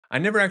I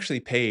never actually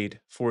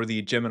paid for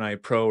the Gemini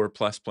Pro or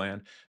Plus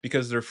plan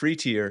because their free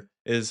tier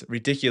is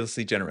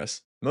ridiculously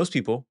generous. Most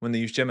people, when they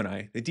use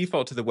Gemini, they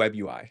default to the web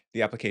UI,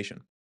 the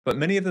application. But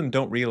many of them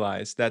don't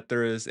realize that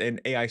there is an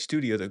AI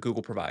studio that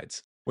Google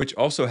provides, which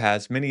also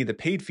has many of the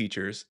paid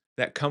features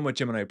that come with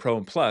Gemini Pro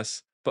and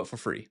Plus, but for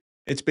free.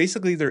 It's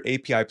basically their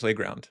API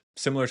playground,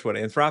 similar to what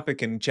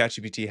Anthropic and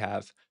ChatGPT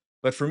have.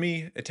 But for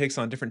me, it takes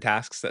on different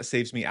tasks that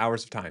saves me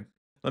hours of time.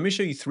 Let me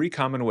show you 3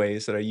 common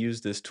ways that I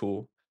use this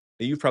tool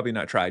that you've probably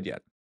not tried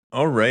yet.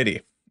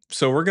 Alrighty.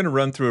 So we're going to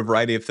run through a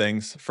variety of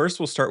things. First,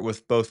 we'll start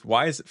with both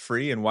why is it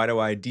free and why do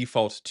I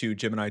default to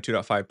Gemini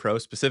 2.5 Pro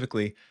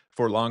specifically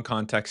for long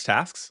context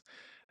tasks.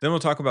 Then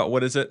we'll talk about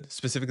what is it,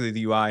 specifically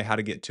the UI, how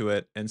to get to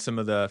it, and some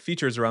of the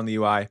features around the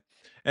UI.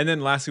 And then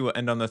lastly, we'll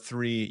end on the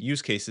 3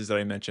 use cases that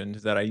I mentioned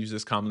that I use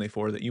this commonly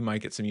for that you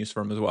might get some use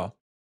from as well.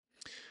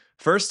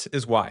 First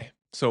is why.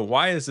 So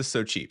why is this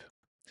so cheap?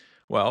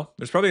 Well,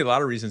 there's probably a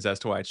lot of reasons as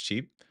to why it's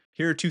cheap.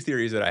 Here are 2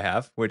 theories that I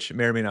have, which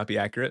may or may not be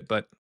accurate,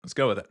 but let's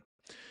go with it.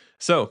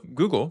 So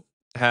Google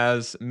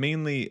has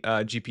mainly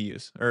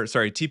GPUs, or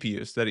sorry,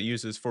 TPUs that it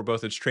uses for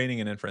both its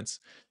training and inference.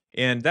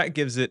 And that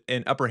gives it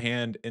an upper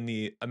hand in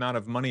the amount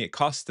of money it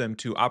costs them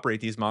to operate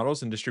these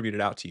models and distribute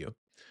it out to you.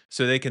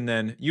 So they can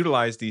then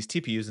utilize these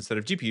TPUs instead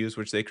of GPUs,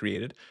 which they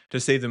created, to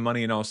save them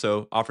money and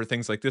also offer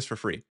things like this for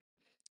free.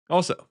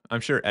 Also,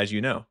 I'm sure, as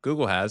you know,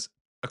 Google has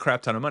a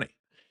crap ton of money.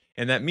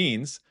 And that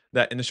means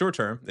that in the short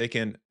term, they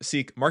can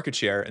seek market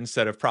share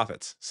instead of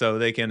profits. So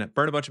they can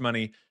burn a bunch of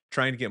money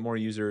trying to get more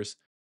users.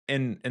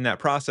 In that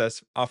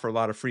process, offer a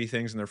lot of free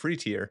things in their free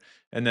tier,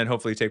 and then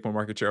hopefully take more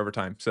market share over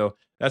time. So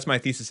that's my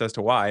thesis as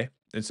to why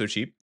it's so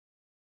cheap.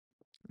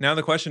 Now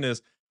the question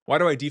is, why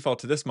do I default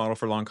to this model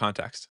for long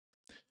context?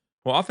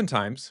 Well,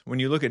 oftentimes, when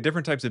you look at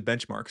different types of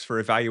benchmarks for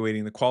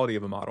evaluating the quality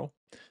of a model,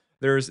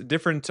 there's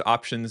different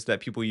options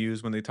that people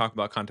use when they talk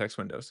about context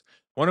windows,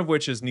 one of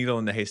which is needle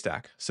in the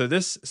haystack. So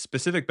this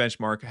specific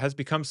benchmark has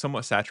become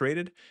somewhat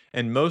saturated,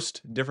 and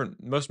most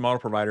model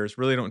providers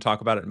really don't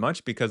talk about it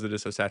much because it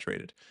is so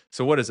saturated.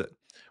 So what is it?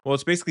 Well,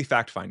 it's basically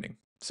fact finding.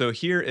 So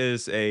here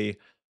is a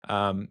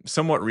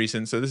somewhat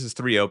recent. So this is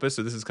 3 Opus.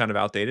 So this is kind of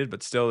outdated,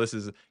 but still this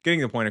is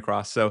getting the point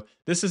across. So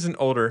this is an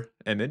older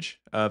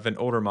image of an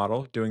older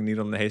model doing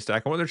needle in the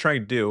haystack. And what they're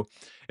trying to do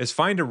is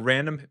find a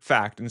random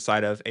fact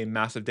inside of a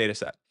massive data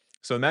set.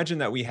 So imagine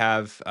that we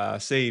have,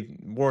 say,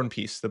 War and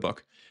Peace, the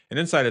book. And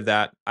inside of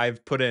that,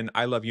 I've put in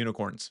I love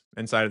unicorns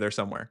inside of there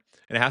somewhere.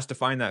 And it has to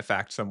find that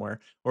fact somewhere,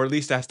 or at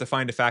least it has to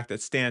find a fact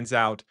that stands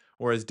out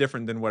or is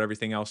different than what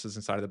everything else is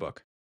inside of the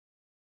book.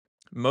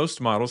 Most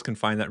models can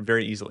find that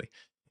very easily.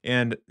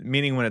 And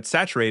meaning when it's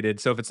saturated,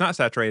 so if it's not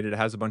saturated, it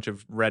has a bunch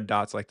of red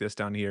dots like this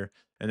down here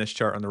in this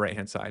chart on the right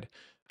hand side.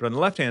 But on the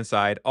left hand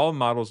side, all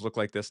models look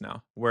like this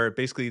now, where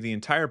basically the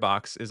entire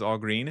box is all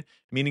green,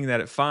 meaning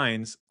that it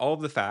finds all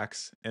of the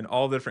facts in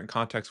all the different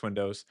context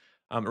windows,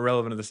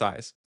 irrelevant of the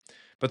size.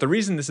 But the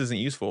reason this isn't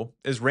useful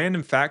is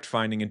random fact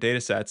finding in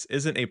data sets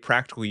isn't a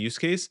practical use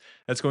case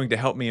that's going to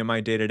help me in my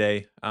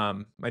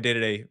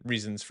day-to-day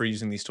reasons for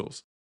using these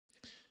tools.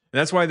 And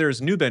that's why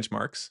there's new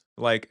benchmarks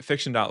like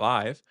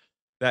fiction.live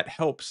that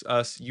helps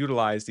us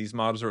utilize these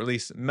models or at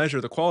least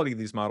measure the quality of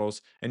these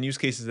models and use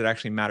cases that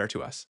actually matter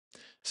to us.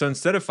 So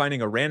instead of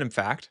finding a random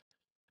fact,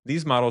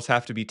 these models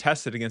have to be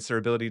tested against their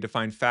ability to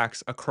find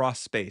facts across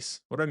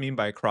space. What do I mean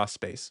by across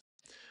space?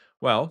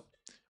 Well,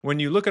 when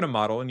you look at a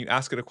model and you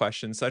ask it a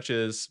question such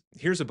as,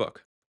 here's a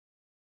book.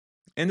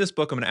 In this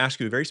book, I'm going to ask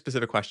you a very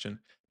specific question.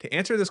 To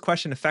answer this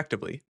question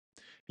effectively,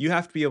 you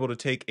have to be able to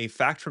take a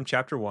fact from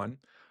chapter one,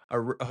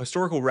 a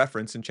historical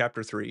reference in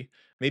chapter three,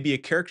 maybe a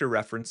character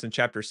reference in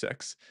chapter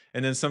six,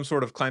 and then some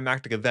sort of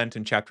climactic event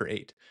in chapter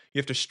eight. You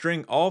have to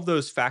string all of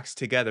those facts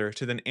together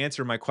to then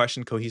answer my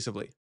question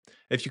cohesively.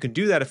 If you can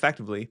do that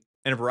effectively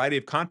in a variety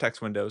of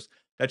context windows,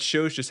 that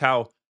shows just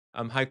how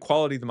high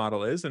quality the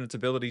model is and its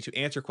ability to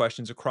answer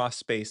questions across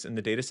space in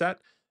the data set,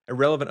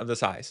 irrelevant of the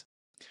size.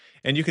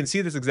 And you can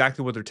see this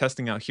exactly what they're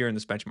testing out here in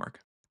this benchmark.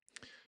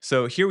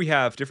 So here we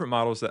have different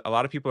models that a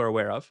lot of people are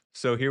aware of.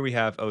 So here we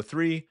have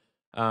O3,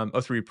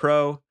 O3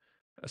 Pro,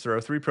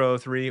 sorry, O3 Pro,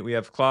 O3. We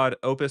have Claude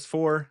Opus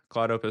 4,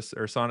 Claude Opus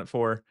or Sonnet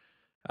 4.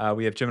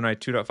 We have Gemini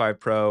 2.5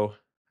 Pro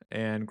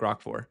and Grok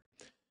 4.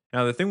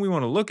 Now the thing we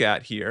want to look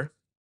at here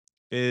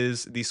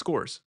is the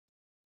scores.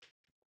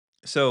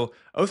 So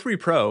O3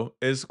 Pro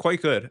is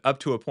quite good up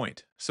to a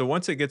point. So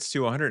once it gets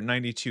to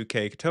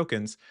 192K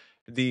tokens,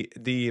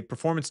 the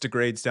performance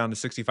degrades down to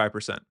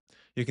 65%.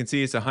 You can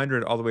see it's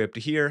 100 all the way up to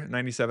here,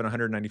 97,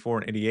 100, 94,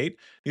 and 88.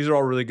 These are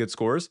all really good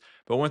scores,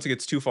 but once it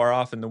gets too far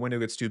off and the window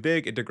gets too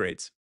big, it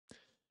degrades.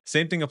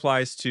 Same thing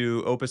applies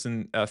to Opus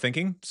and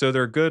Thinking. So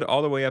they're good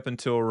all the way up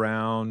until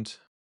around.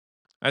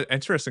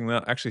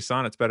 Interestingly, actually,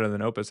 Sonnet's better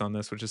than Opus on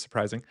this, which is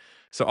surprising.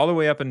 So all the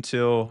way up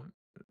until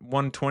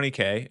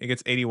 120K, it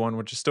gets 81,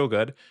 which is still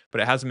good,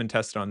 but it hasn't been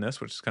tested on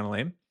this, which is kind of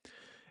lame.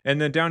 And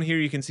then down here,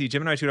 you can see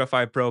Gemini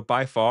 2.5 Pro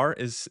by far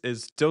is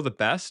still the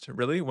best,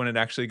 really, when it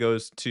actually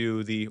goes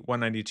to the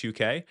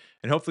 192K.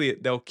 And hopefully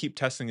they'll keep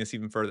testing this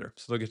even further.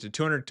 So they'll get to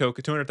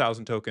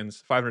 200,000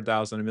 tokens,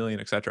 500,000, a million,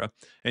 etc.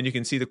 And you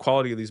can see the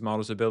quality of these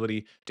models'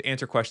 ability to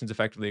answer questions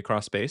effectively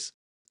across space.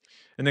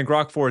 And then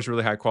Grok 4 is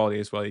really high quality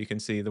as well. You can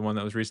see the one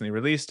that was recently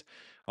released,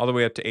 all the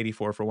way up to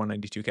 84 for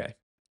 192K.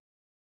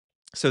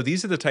 So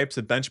these are the types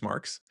of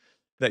benchmarks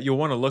that you'll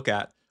want to look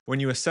at when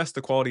you assess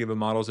the quality of a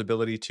model's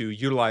ability to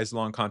utilize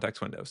long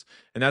context windows.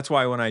 And that's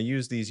why when I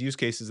use these use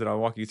cases that I'll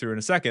walk you through in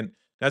a second,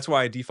 that's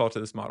why I default to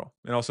this model.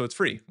 And also it's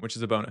free, which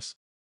is a bonus.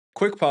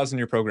 Quick pause in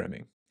your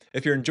programming.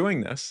 If you're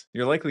enjoying this,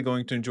 you're likely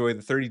going to enjoy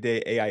the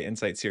 30-day AI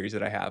Insight series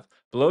that I have.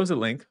 Below is a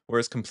link where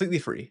it's completely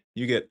free.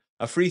 You get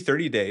a free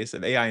 30 days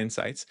of AI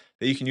insights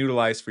that you can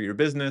utilize for your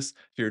business,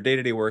 for your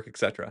day-to-day work,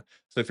 etc.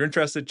 So if you're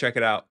interested, check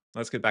it out.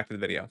 Let's get back to the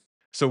video.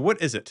 So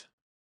what is it?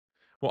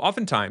 Well,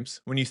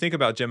 oftentimes, when you think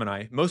about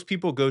Gemini, most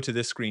people go to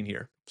this screen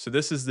here. So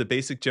this is the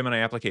basic Gemini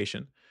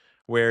application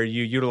where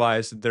you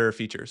utilize their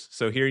features.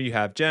 So here you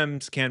have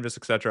gems, canvas,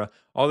 etc.,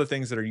 all the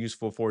things that are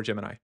useful for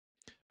Gemini.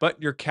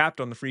 But you're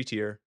capped on the free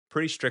tier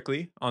pretty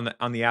strictly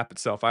on the app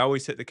itself. I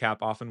always hit the cap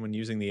often when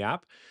using the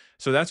app.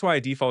 So that's why I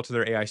default to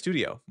their AI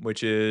Studio,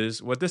 which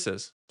is what this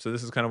is. So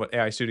this is kind of what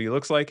AI Studio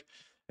looks like.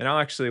 And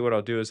what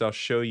I'll do is I'll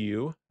show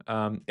you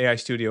AI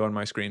Studio on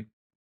my screen.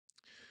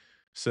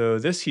 So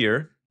this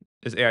here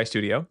is AI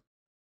Studio.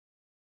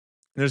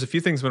 There's a few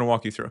things I'm going to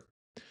walk you through.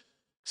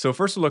 So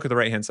first we'll look at the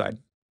right-hand side.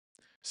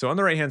 So on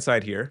the right-hand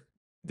side here,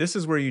 this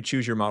is where you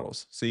choose your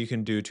models. So you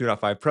can do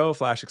 2.5 Pro,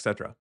 Flash,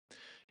 etc.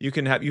 You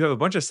have a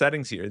bunch of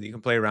settings here that you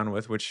can play around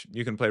with, which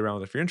you can play around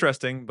with if you're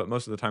interesting, but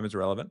most of the time it's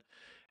irrelevant.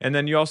 And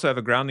then you also have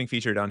a grounding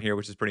feature down here,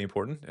 which is pretty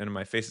important. And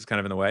my face is kind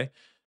of in the way,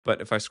 but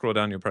if I scroll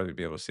down, you'll probably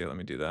be able to see it. Let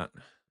me do that.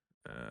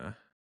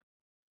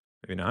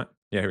 Maybe not.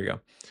 Yeah, here we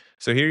go.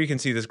 So here you can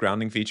see this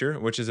grounding feature,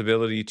 which is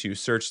ability to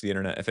search the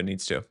internet if it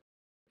needs to.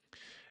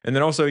 And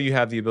then also you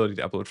have the ability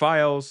to upload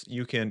files.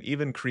 You can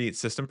even create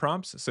system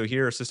prompts. So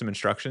here are system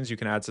instructions. You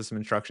can add system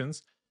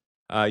instructions.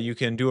 You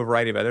can do a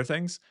variety of other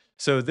things.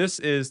 So this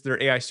is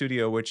their AI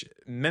Studio, which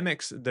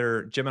mimics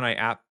their Gemini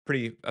app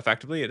pretty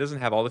effectively. It doesn't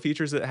have all the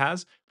features that it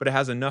has, but it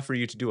has enough for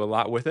you to do a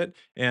lot with it.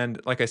 And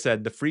like I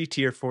said, the free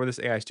tier for this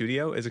AI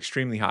Studio is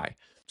extremely high.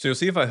 So you'll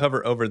see if I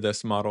hover over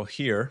this model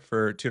here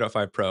for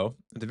 2.5 Pro,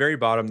 at the very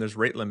bottom, there's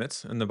rate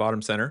limits in the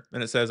bottom center,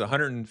 and it says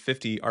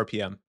 150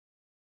 RPM.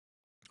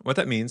 What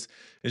that means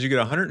is you get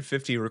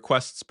 150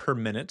 requests per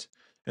minute,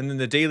 and then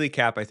the daily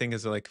cap I think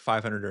is like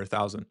 500 or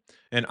 1,000.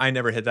 And I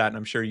never hit that, and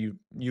I'm sure you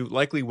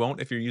likely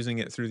won't if you're using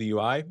it through the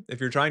UI.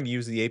 If you're trying to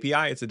use the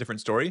API, it's a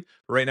different story.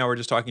 But right now we're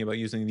just talking about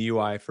using the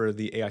UI for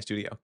the AI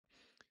Studio.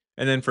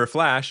 And then for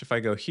Flash, if I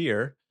go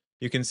here,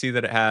 you can see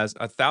that it has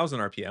 1,000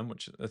 RPM,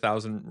 which is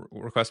 1,000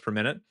 requests per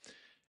minute.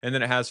 And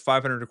then it has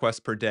 500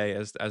 requests per day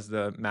as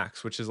the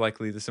max, which is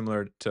likely the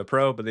similar to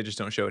Pro, but they just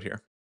don't show it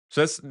here.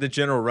 So that's the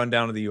general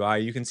rundown of the UI.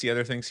 You can see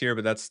other things here,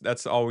 but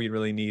that's all we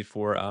really need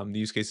for the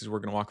use cases we're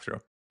going to walk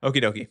through.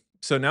 Okie dokie.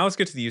 So now let's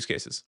get to the use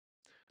cases.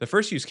 The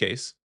first use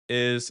case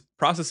is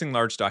processing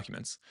large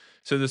documents.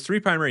 So there's three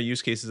primary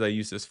use cases I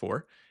use this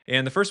for.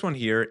 And the first one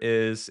here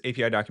is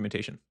API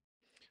documentation.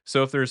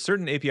 So if there's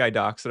certain API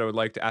docs that I would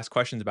like to ask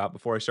questions about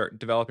before I start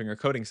developing or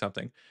coding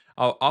something,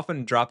 I'll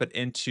often drop it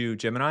into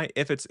Gemini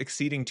if it's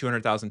exceeding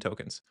 200,000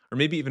 tokens, or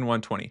maybe even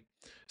 120.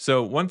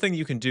 So one thing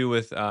you can do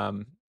with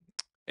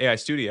AI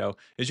Studio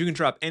is you can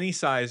drop any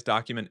size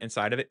document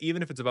inside of it,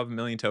 even if it's above 1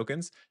 million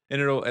tokens,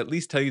 and it'll at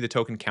least tell you the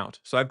token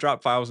count. So I've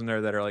dropped files in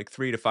there that are like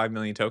 3 to 5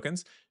 million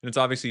tokens, and it's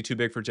obviously too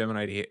big for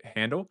Gemini to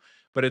handle,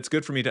 but it's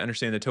good for me to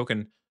understand the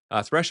token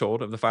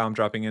threshold of the file I'm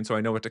dropping in so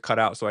I know what to cut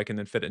out so I can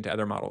then fit it into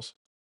other models.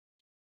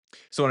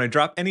 So when I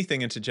drop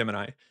anything into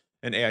Gemini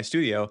and AI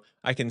Studio,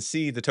 I can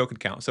see the token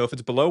count. So if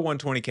it's below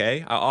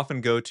 120K, I often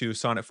go to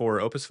Sonnet 4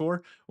 or Opus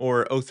 4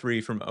 or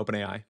O3 from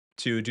OpenAI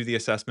to do the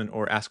assessment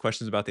or ask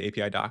questions about the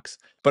API docs.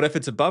 But if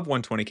it's above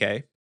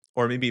 120K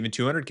or maybe even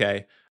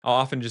 200K, I'll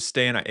often just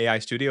stay in AI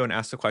Studio and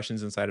ask the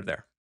questions inside of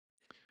there.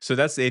 So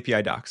that's the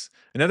API docs.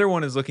 Another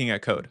one is looking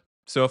at code.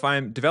 So if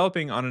I'm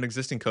developing on an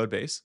existing code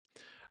base,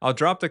 I'll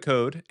drop the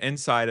code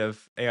inside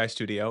of AI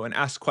Studio and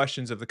ask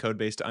questions of the code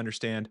base to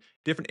understand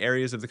different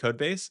areas of the code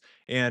base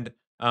and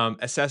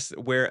assess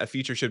where a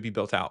feature should be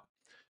built out.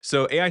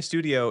 So AI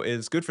Studio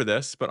is good for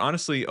this, but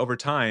honestly, over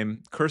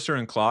time, Cursor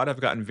and Claude have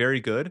gotten very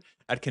good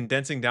at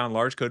condensing down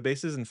large code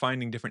bases and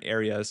finding different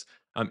areas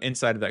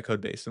inside of that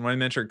code base. And when I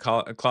mention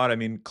Claude, I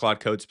mean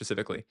Claude Code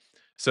specifically.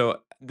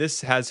 So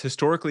this has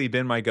historically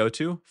been my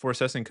go-to for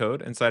assessing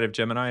code inside of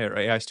Gemini or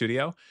AI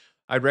Studio.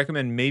 I'd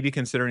recommend maybe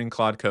considering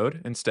Claude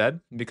Code instead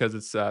because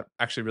it's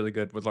actually really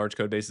good with large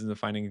code bases and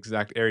finding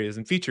exact areas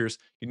and features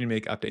you need to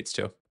make updates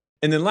to.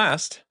 And then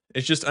last,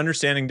 it's just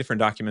understanding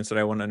different documents that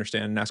I want to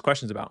understand and ask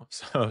questions about.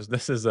 So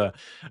this is a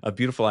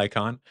beautiful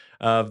icon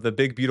of the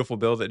big, beautiful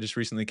bill that just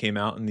recently came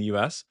out in the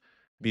US,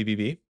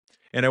 BBB.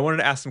 And I wanted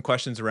to ask some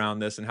questions around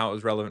this and how it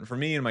was relevant for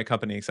me and my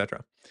company,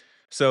 etc.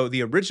 So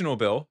the original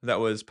bill that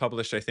was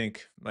published, I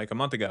think, like a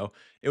month ago,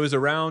 it was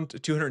around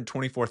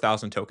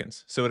 224,000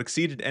 tokens. So it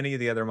exceeded any of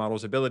the other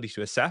models' ability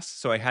to assess.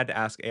 So I had to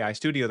ask AI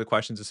Studio the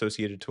questions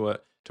associated to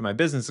my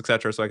business,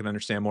 etc., so I can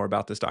understand more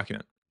about this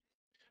document.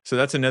 So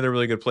that's another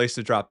really good place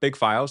to drop big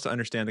files to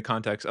understand the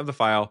context of the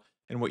file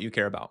and what you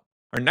care about.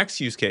 Our next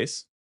use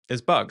case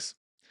is bugs.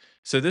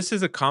 So this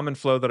is a common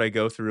flow that I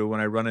go through when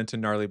I run into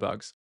gnarly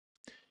bugs.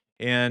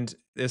 And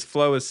this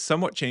flow is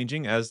somewhat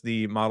changing as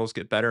the models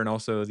get better and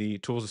also the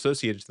tools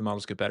associated to the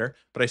models get better.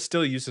 But I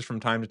still use this from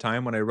time to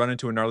time when I run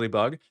into a gnarly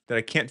bug that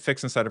I can't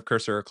fix inside of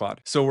Cursor or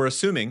Claude. So we're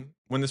assuming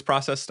when this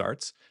process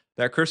starts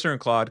that Cursor and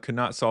Claude could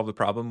not solve the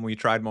problem. We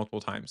tried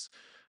multiple times.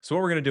 So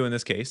what we're going to do in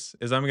this case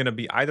is I'm going to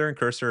be either in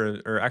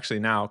Cursor or actually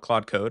now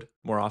Claude Code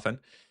more often.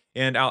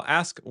 And I'll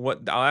ask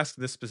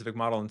this specific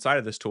model inside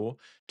of this tool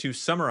to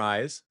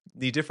summarize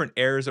the different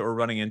errors that we're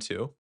running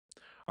into,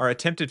 our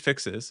attempted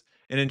fixes,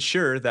 and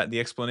ensure that the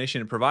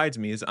explanation it provides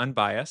me is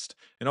unbiased,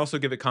 and also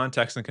give it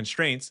context and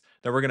constraints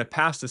that we're going to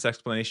pass this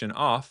explanation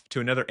off to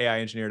another AI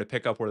engineer to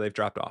pick up where they've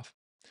dropped off.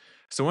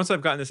 So once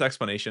I've gotten this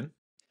explanation,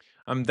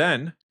 I'm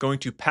then going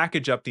to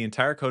package up the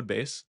entire code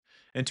base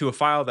into a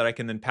file that I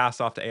can then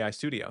pass off to AI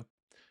Studio.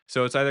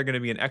 So it's either going to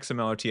be an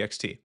XML or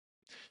TXT.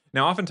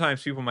 Now,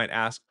 oftentimes people might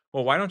ask,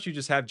 well, why don't you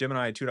just have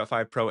Gemini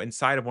 2.5 Pro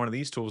inside of one of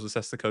these tools to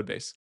assess the code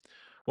base?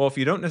 Well, if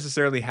you don't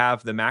necessarily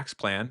have the Max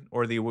plan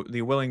or the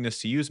willingness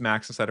to use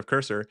Max inside of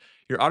Cursor,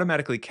 you're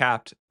automatically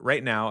capped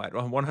right now at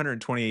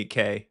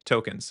 128K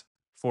tokens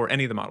for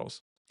any of the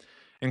models.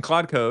 In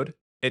Claude Code,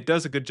 it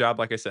does a good job,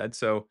 like I said,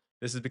 so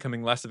this is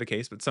becoming less of a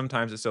case, but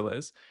sometimes it still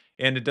is.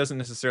 And it doesn't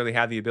necessarily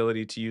have the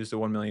ability to use the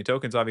 1 million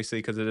tokens, obviously,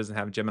 because it doesn't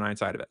have Gemini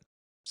inside of it.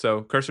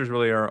 So Cursor is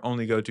really our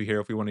only go-to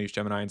here if we want to use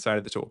Gemini inside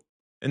of the tool.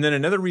 And then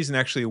another reason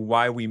actually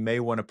why we may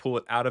want to pull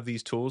it out of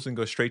these tools and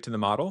go straight to the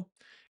model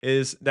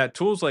is that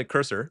tools like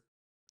Cursor,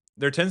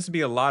 there tends to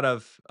be a lot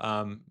of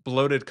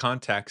bloated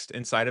context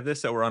inside of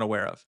this that we're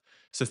unaware of.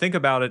 So think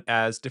about it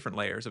as different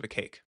layers of a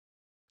cake.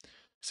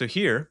 So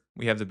here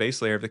we have the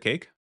base layer of the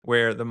cake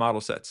where the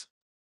model sits.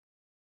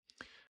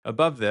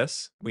 Above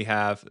this, we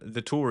have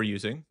the tool we're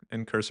using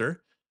in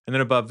Cursor. And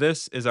then above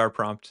this is our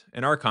prompt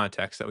and our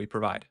context that we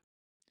provide.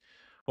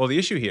 Well, the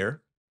issue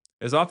here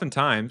is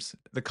oftentimes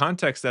the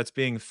context that's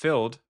being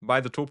filled by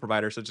the tool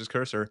provider, such as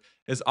Cursor,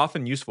 is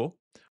often useful,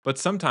 but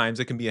sometimes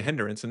it can be a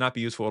hindrance and not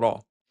be useful at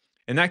all.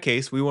 In that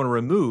case, we want to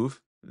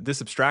remove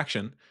this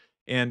abstraction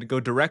and go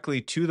directly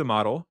to the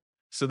model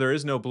so there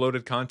is no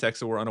bloated context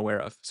that we're unaware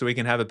of. So we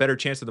can have a better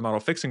chance of the model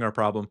fixing our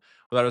problem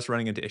without us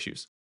running into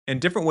issues.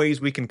 And different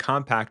ways we can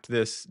compact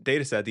this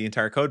data set, the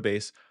entire code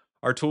base,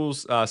 are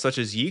tools such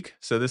as Yeek.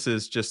 So this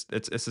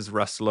is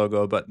Rust's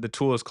logo, but the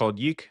tool is called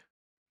Yeek,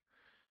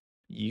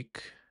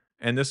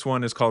 and this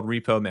one is called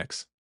Repo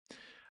Mix.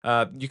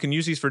 You can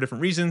use these for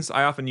different reasons.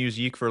 I often use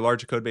Yeek for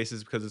larger code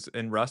bases because it's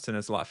in Rust and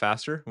it's a lot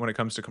faster when it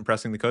comes to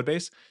compressing the code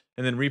base.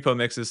 And then Repo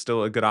Mix is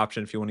still a good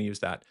option if you want to use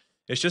that.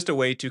 It's just a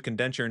way to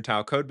condense your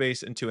entire code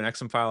base into an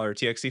XM file or a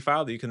TXT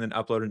file that you can then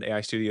upload into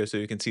AI Studio so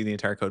you can see the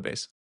entire code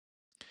base.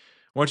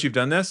 Once you've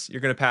done this,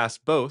 you're going to pass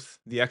both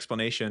the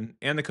explanation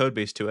and the code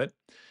base to it.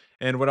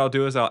 And what I'll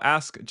do is I'll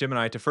ask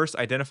Gemini to first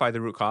identify the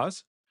root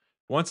cause.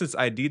 Once it's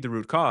ID'd the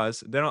root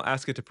cause, then I'll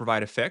ask it to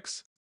provide a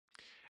fix.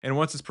 And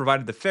once it's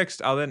provided the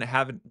fix, I'll then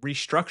have it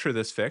restructure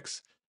this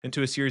fix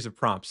into a series of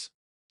prompts.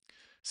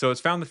 So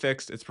it's found the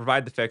fix, it's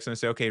provided the fix, and I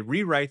say, okay,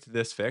 rewrite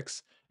this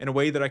fix in a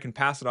way that I can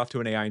pass it off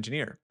to an AI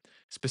engineer.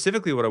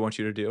 Specifically, what I want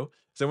you to do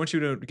is I want you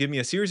to give me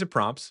a series of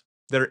prompts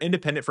that are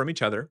independent from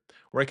each other,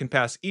 where I can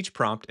pass each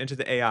prompt into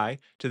the AI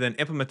to then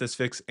implement this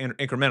fix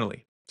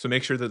incrementally. So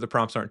make sure that the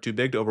prompts aren't too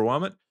big to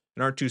overwhelm it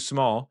and aren't too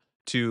small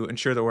to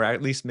ensure that we're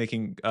at least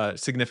making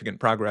significant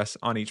progress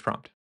on each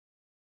prompt.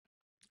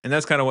 And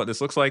that's kind of what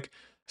this looks like.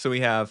 So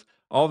we have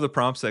all of the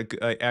prompts that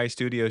AI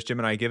Studio's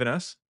Gemini given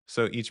us.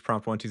 So each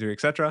prompt 1, 2, 3,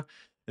 etc. And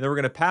then we're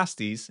going to pass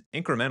these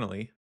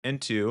incrementally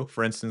into,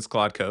 for instance,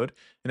 Claude Code,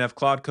 and have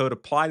Claude Code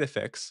apply the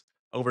fix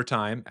over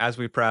time as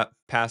we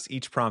pass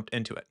each prompt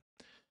into it.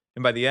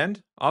 And by the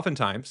end,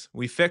 oftentimes,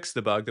 we fix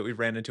the bug that we've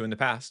ran into in the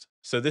past.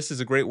 So this is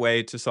a great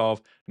way to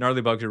solve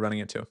gnarly bugs you're running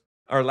into.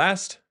 Our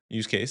last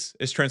use case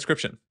is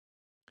transcription.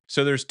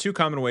 So there's two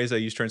common ways I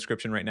use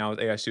transcription right now with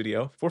AI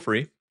Studio for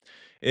free,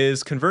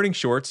 is converting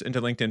shorts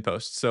into LinkedIn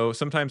posts. So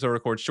sometimes I'll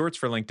record shorts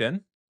for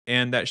LinkedIn,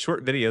 and that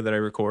short video that I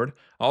record,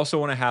 I also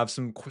want to have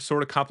some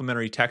sort of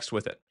complimentary text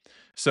with it.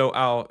 So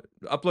I'll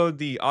upload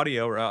the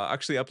audio, or I'll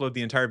actually upload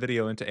the entire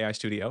video into AI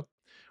Studio.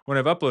 When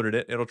I've uploaded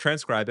it, it'll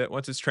transcribe it.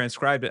 Once it's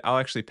transcribed it, I'll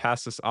actually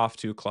pass this off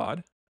to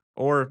Claude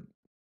or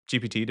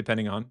GPT,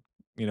 depending on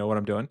what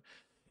I'm doing.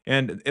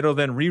 And it'll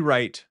then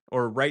rewrite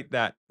or write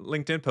that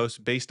LinkedIn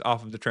post based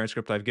off of the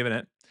transcript I've given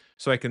it.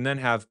 So I can then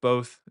have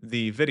both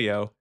the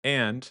video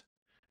and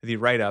the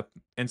write up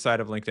inside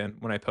of LinkedIn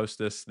when I post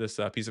this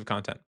piece of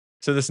content.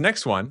 So this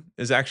next one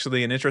is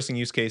actually an interesting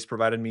use case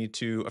provided me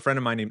to a friend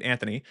of mine named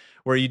Anthony,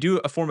 where you do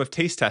a form of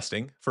taste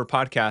testing for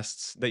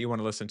podcasts that you want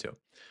to listen to.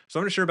 So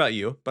I'm not sure about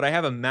you, but I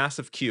have a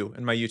massive queue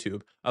in my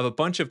YouTube of a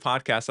bunch of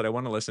podcasts that I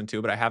want to listen to,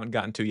 but I haven't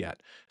gotten to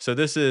yet. So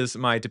this is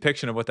my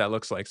depiction of what that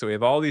looks like. So we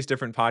have all these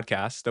different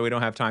podcasts that we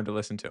don't have time to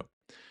listen to.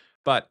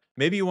 But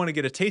maybe you want to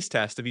get a taste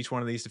test of each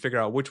one of these to figure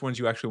out which ones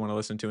you actually want to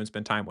listen to and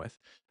spend time with.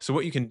 So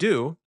what you can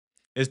do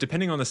is,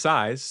 depending on the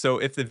size, so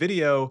if the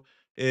video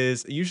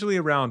is usually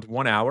around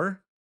 1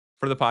 hour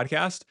for the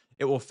podcast,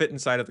 it will fit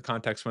inside of the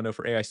context window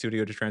for AI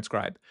Studio to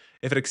transcribe.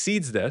 If it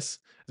exceeds this,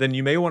 then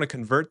you may want to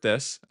convert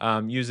this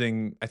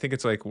using, I think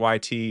it's like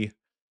YT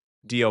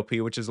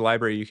DLP, which is a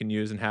library you can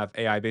use and have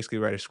AI basically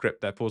write a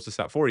script that pulls this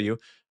out for you,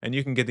 and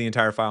you can get the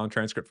entire file and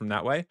transcript from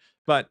that way.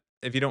 But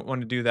if you don't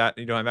want to do that,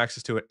 you don't have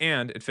access to it,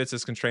 and it fits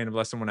this constraint of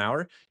less than 1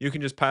 hour, you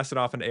can just pass it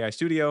off into AI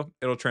Studio.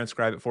 It'll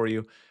transcribe it for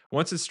you.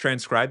 Once it's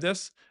transcribed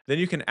this, then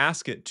you can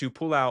ask it to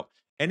pull out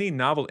any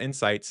novel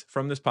insights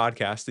from this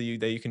podcast that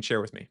you can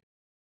share with me.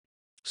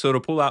 So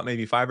it'll pull out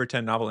maybe 5 or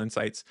 10 novel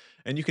insights,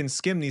 and you can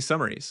skim these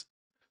summaries.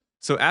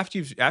 So after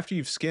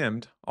you've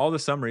skimmed all the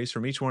summaries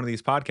from each one of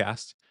these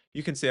podcasts,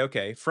 you can say,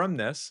 okay, from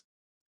this,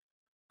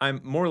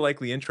 I'm more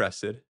likely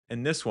interested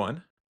in this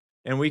one,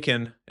 and we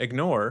can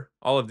ignore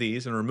all of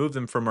these and remove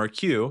them from our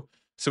queue.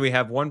 So we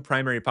have one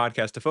primary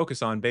podcast to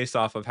focus on based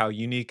off of how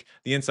unique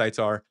the insights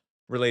are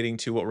relating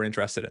to what we're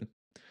interested in.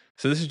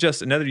 So this is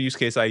just another use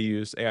case I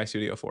use AI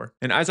Studio for.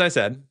 And as I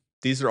said,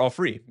 these are all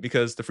free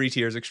because the free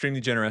tier is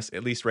extremely generous,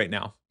 at least right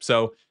now.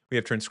 So we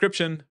have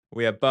transcription,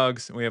 we have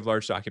bugs, and we have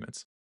large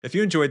documents. If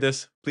you enjoyed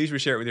this, please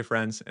reshare it with your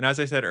friends. And as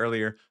I said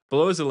earlier,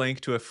 below is a link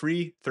to a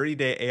free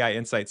 30-day AI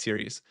Insight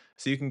series.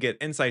 So you can get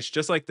insights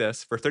just like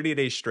this for 30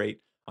 days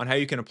straight on how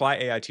you can apply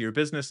AI to your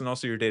business and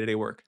also your day-to-day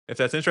work. If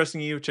that's interesting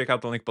to you, check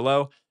out the link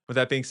below. With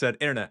that being said,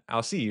 Internet,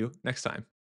 I'll see you next time.